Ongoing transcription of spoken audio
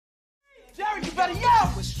Jerry, you better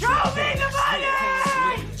yell! Show me the money!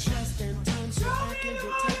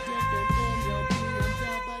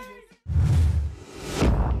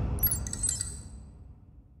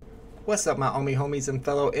 What's up, my homies and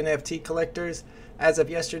fellow NFT collectors? As of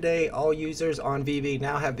yesterday, all users on VeVe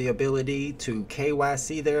now have the ability to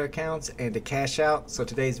KYC their accounts and to cash out. So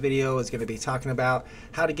today's video is going to be talking about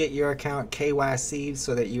how to get your account KYC'd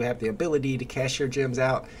so that you have the ability to cash your gems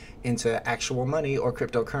out into actual money or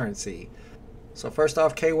cryptocurrency. So first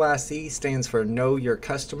off, KYC stands for Know Your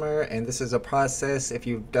Customer, and this is a process, if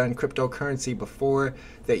you've done cryptocurrency before,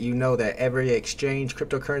 that you know that every exchange,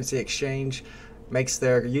 cryptocurrency exchange, makes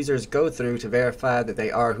their users go through to verify that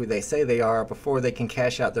they are who they say they are before they can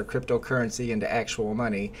cash out their cryptocurrency into actual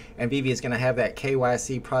money. And VeVe is going to have that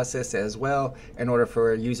KYC process as well in order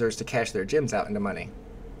for users to cash their gems out into money.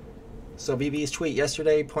 So VeVe's tweet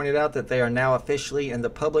yesterday pointed out that they are now officially in the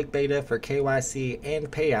public beta for KYC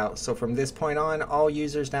and Payout. So from this point on, all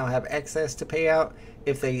users now have access to Payout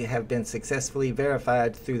if they have been successfully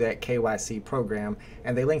verified through that KYC program.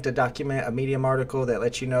 And they linked a document, a Medium article that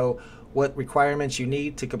lets you know what requirements you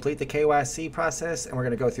need to complete the KYC process, and we're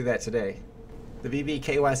going to go through that today. The VeVe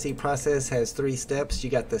KYC process has 3 steps. You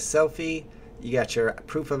got the selfie, you got your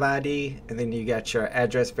proof of ID, and then you got your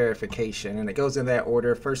address verification, and it goes in that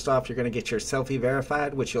order. First off, you're going to get your selfie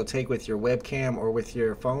verified, which you'll take with your webcam or with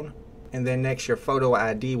your phone. And then next, your photo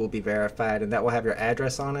ID will be verified, and that will have your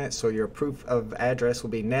address on it. So your proof of address will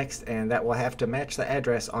be next, and that will have to match the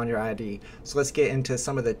address on your ID. So let's get into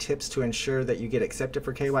some of the tips to ensure that you get accepted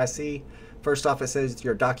for KYC. First off, it says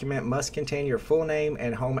your document must contain your full name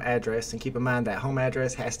and home address, and keep in mind that home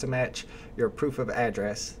address has to match your proof of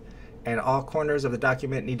address. And all corners of the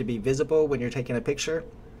document need to be visible when you're taking a picture.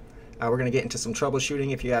 We're going to get into some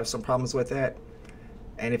troubleshooting if you have some problems with that.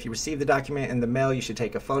 And if you receive the document in the mail, you should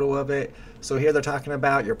take a photo of it. So here they're talking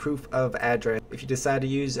about your proof of address. If you decide to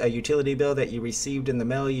use a utility bill that you received in the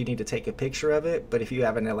mail, you need to take a picture of it. But if you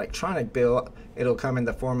have an electronic bill, it'll come in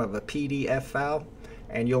the form of a PDF file,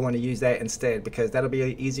 and you'll want to use that instead because that'll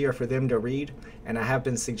be easier for them to read. And I have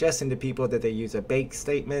been suggesting to people that they use a bank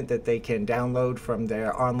statement that they can download from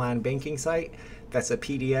their online banking site. That's a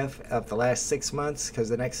PDF of the last 6 months, because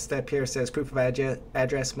the next step here says proof of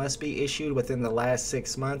address must be issued within the last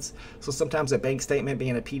 6 months. So sometimes a bank statement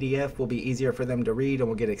being a PDF will be easier for them to read and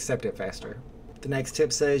will get accepted faster. The next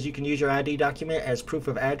tip says you can use your ID document as proof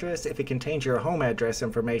of address if it contains your home address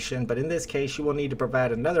information, but in this case you will need to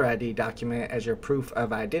provide another ID document as your proof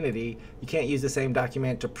of identity. You can't use the same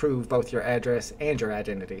document to prove both your address and your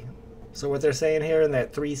identity. So what they're saying here in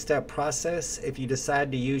that 3-step process, if you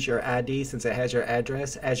decide to use your ID since it has your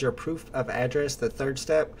address as your proof of address, the 3rd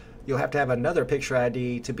step, you'll have to have another picture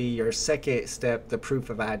ID to be your 2nd step, the proof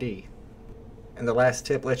of ID. And the last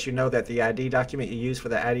tip lets you know that the ID document you use for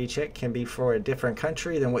the ID check can be for a different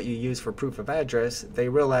country than what you use for proof of address. They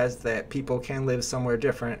realize that people can live somewhere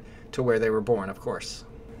different to where they were born, of course.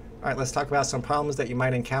 All right, let's talk about some problems that you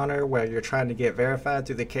might encounter where you're trying to get verified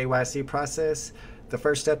through the KYC process. The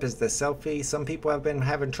first step is the selfie. Some people have been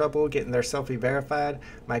having trouble getting their selfie verified.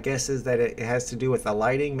 My guess is that it has to do with the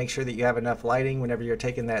lighting. Make sure that you have enough lighting whenever you're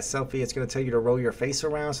taking that selfie. It's going to tell you to roll your face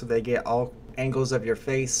around so they get all angles of your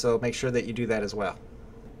face, so make sure that you do that as well.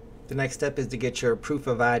 The next step is to get your proof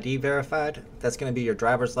of ID verified. That's going to be your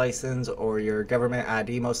driver's license or your government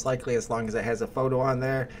ID most likely, as long as it has a photo on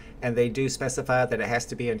there. And they do specify that it has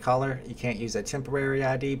to be in color. You can't use a temporary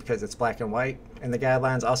ID because it's black and white. And the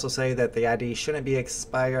guidelines also say that the ID shouldn't be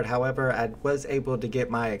expired. However, I was able to get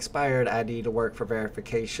my expired ID to work for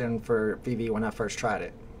verification for VeVe when I first tried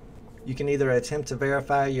it. You can either attempt to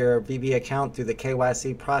verify your VeVe account through the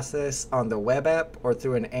KYC process on the web app or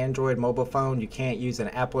through an Android mobile phone. You can't use an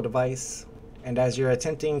Apple device. And as you're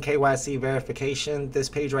attempting KYC verification, this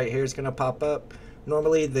page right here is going to pop up.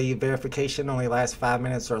 Normally the verification only lasts 5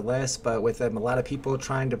 minutes or less, but with a lot of people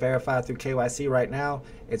trying to verify through KYC right now,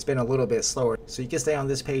 it's been a little bit slower. So you can stay on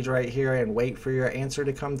this page right here and wait for your answer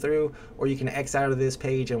to come through, or you can X out of this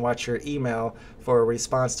page and watch your email for a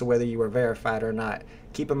response to whether you were verified or not.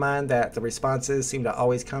 Keep in mind that the responses seem to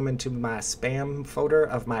always come into my spam folder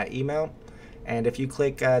of my email, and if you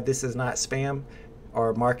click this is not spam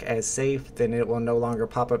or mark as safe, then it will no longer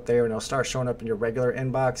pop up there and it'll start showing up in your regular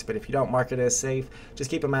inbox. But if you don't mark it as safe, just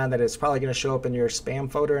keep in mind that it's probably going to show up in your spam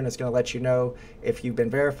folder, and it's going to let you know if you've been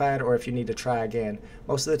verified or if you need to try again.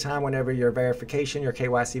 Most of the time whenever your verification, your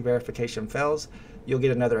KYC verification fails, you'll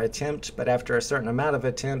get another attempt, but after a certain amount of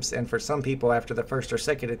attempts, and for some people after the first or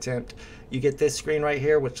second attempt, you get this screen right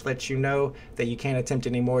here which lets you know that you can't attempt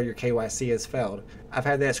anymore, your KYC has failed. I've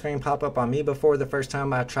had that screen pop up on me before. The first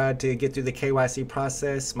time I tried to get through the KYC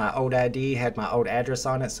process, my old ID had my old address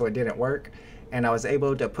on it, so it didn't work. And I was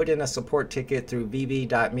able to put in a support ticket through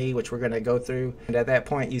VeVe.me, which we're going to go through. And at that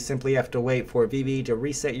point, you simply have to wait for VeVe to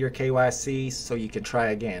reset your KYC so you can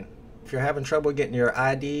try again. If you're having trouble getting your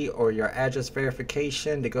ID or your address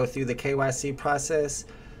verification to go through the KYC process,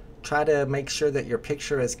 try to make sure that your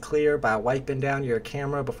picture is clear by wiping down your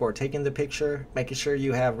camera before taking the picture, making sure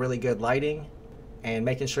you have really good lighting, and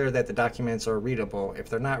making sure that the documents are readable. If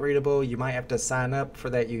they're not readable, you might have to sign up for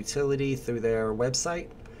that utility through their website,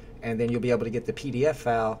 and then you'll be able to get the PDF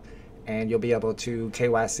file and you'll be able to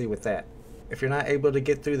KYC with that. If you're not able to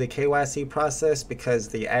get through the KYC process because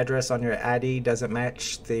the address on your ID doesn't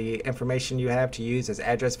match the information you have to use as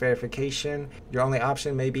address verification, your only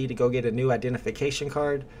option may be to go get a new identification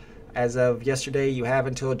card. As of yesterday, you have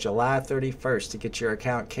until July 31st to get your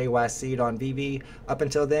account KYC'd on VeVe. Up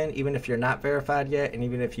until then, even if you're not verified yet, and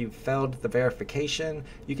even if you've failed the verification,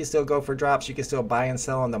 you can still go for drops. You can still buy and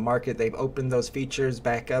sell on the market. They've opened those features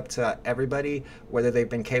back up to everybody, whether they've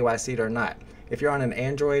been KYC'd or not. If you're on an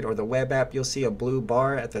Android or the web app, you'll see a blue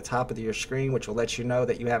bar at the top of your screen, which will let you know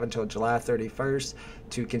that you have until July 31st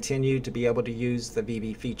to continue to be able to use the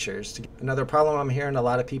VeVe features. Another problem I'm hearing a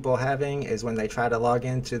lot of people having is when they try to log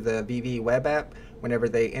into the VeVe web app, whenever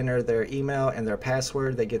they enter their email and their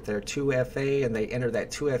password, they get their 2FA and they enter that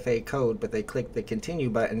 2FA code, but they click the continue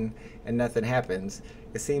button and nothing happens.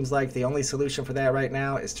 It seems like the only solution for that right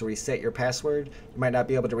now is to reset your password. You might not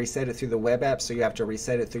be able to reset it through the web app, so you have to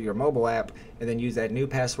reset it through your mobile app and then use that new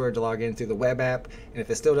password to log in through the web app. And if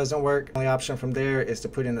it still doesn't work, the only option from there is to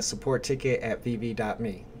put in a support ticket at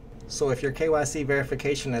VeVe.me. So if your KYC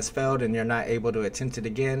verification has failed and you're not able to attempt it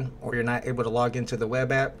again, or you're not able to log into the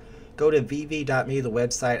web app, go to VeVe.me, the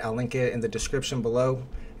website. I'll link it in the description below.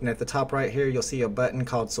 And at the top right here, you'll see a button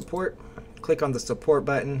called support. Click on the support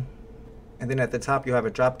button. And then at the top, you'll have a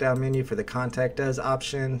drop-down menu for the Contact Us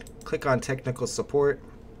option. Click on Technical Support.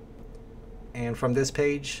 And from this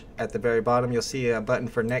page, at the very bottom, you'll see a button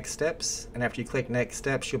for Next Steps. And after you click Next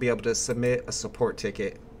Steps, you'll be able to submit a support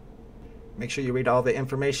ticket. Make sure you read all the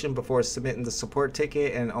information before submitting the support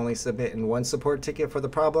ticket, and only submitting one support ticket for the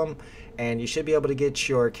problem. And you should be able to get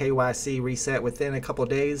your KYC reset within a couple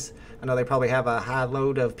days. I know they probably have a high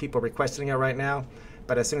load of people requesting it right now,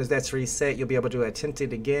 but as soon as that's reset, you'll be able to attempt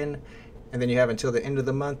it again. And then you have until the end of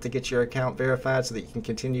the month to get your account verified so that you can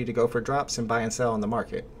continue to go for drops and buy and sell on the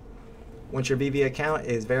market. Once your VeVe account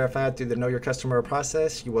is verified through the Know Your Customer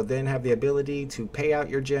process, you will then have the ability to pay out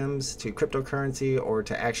your gems to cryptocurrency or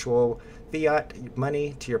to actual fiat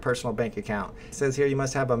money to your personal bank account. It says here you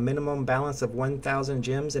must have a minimum balance of 1,000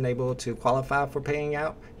 gems enabled to qualify for paying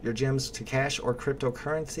out your gems to cash or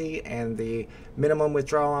cryptocurrency, and the minimum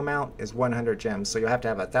withdrawal amount is 100 gems. So you'll have to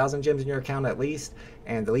have 1,000 gems in your account at least,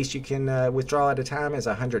 and the least you can withdraw at a time is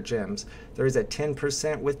 100 gems. There is a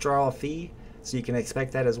 10% withdrawal fee, so you can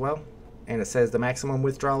expect that as well. And it says the maximum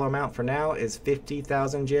withdrawal amount for now is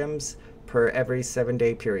 50,000 gems per every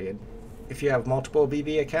 7-day period. If you have multiple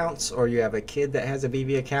VeVe accounts, or you have a kid that has a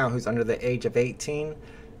VeVe account who's under the age of 18,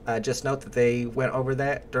 just note that they went over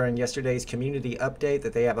that during yesterday's community update,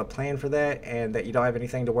 that they have a plan for that and that you don't have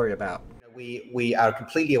anything to worry about. We are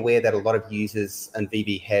completely aware that a lot of users in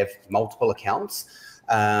VeVe have multiple accounts.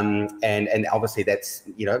 And obviously that's,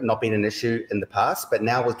 not been an issue in the past, but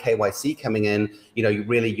now with KYC coming in, you're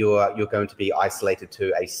going to be isolated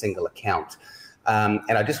to a single account.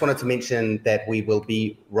 And I just wanted to mention that we will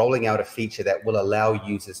be rolling out a feature that will allow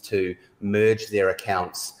users to merge their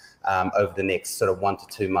accounts over the next sort of 1 to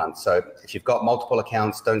 2 months. So if you've got multiple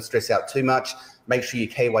accounts, don't stress out too much. Make sure you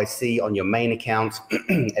KYC on your main account,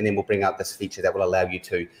 and then we'll bring out this feature that will allow you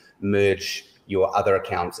to merge your other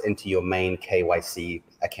accounts into your main KYC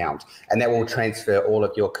account, and that will transfer all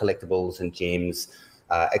of your collectibles and gems,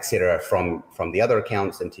 etc., from the other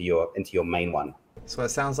accounts into your main one. So it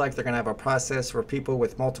sounds like they're going to have a process for people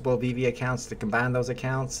with multiple VeVe accounts to combine those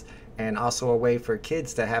accounts, and also a way for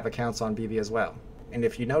kids to have accounts on VeVe as well. And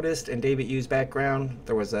if you noticed in David Yu's background,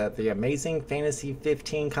 there was the Amazing Fantasy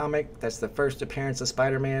 15 comic. That's the first appearance of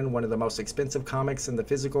Spider-Man, one of the most expensive comics in the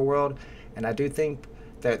physical world. And I do think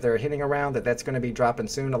that they're hinting around that that's going to be dropping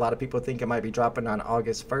soon. A lot of people think it might be dropping on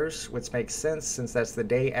August 1st, which makes sense since that's the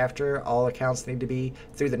day after all accounts need to be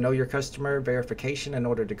through the Know Your Customer verification in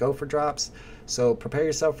order to go for drops. So prepare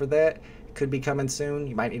yourself for that. It could be coming soon.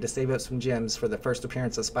 You might need to save up some gems for the first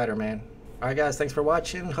appearance of Spider-Man. Alright guys, thanks for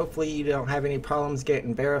watching. Hopefully you don't have any problems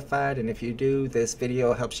getting verified, and if you do, this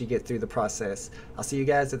video helps you get through the process. I'll see you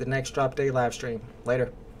guys at the next drop day live stream.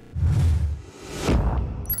 Later.